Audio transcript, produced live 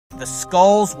The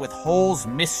skulls with holes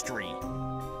mystery.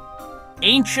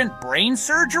 Ancient brain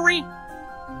surgery?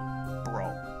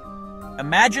 Bro,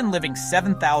 imagine living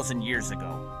 7,000 years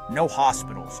ago. No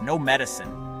hospitals, no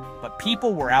medicine, but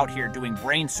people were out here doing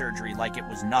brain surgery like it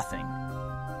was nothing.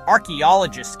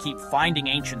 Archaeologists keep finding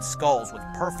ancient skulls with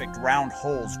perfect round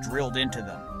holes drilled into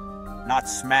them. Not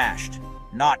smashed,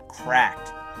 not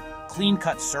cracked.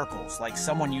 Clean-cut circles like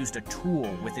someone used a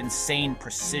tool with insane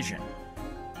precision.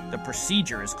 The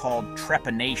procedure is called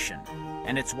trepanation,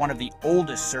 and it's one of the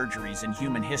oldest surgeries in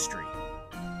human history.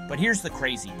 But here's the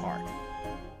crazy part.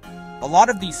 A lot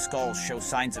of these skulls show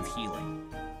signs of healing,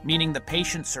 meaning the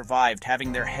patient survived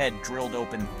having their head drilled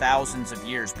open thousands of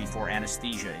years before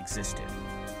anesthesia existed.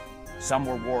 Some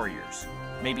were warriors,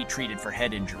 maybe treated for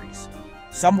head injuries.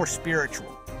 Some were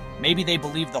spiritual. Maybe they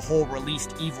believed the hole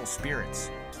released evil spirits.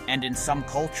 And in some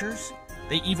cultures,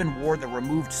 they even wore the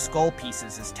removed skull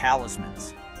pieces as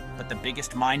talismans. But the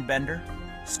biggest mind-bender?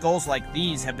 Skulls like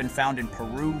these have been found in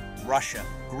Peru, Russia,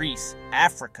 Greece,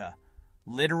 Africa,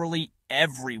 literally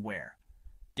everywhere.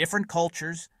 Different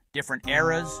cultures, different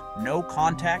eras, no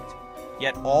contact,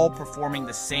 yet all performing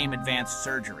the same advanced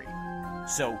surgery.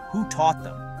 So, who taught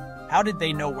them? How did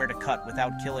they know where to cut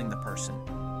without killing the person?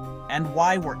 And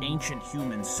why were ancient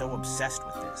humans so obsessed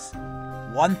with this?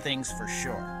 One thing's for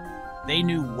sure. They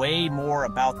knew way more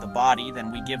about the body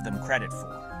than we give them credit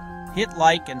for. Hit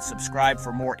like and subscribe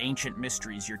for more ancient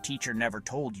mysteries your teacher never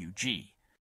told you, G.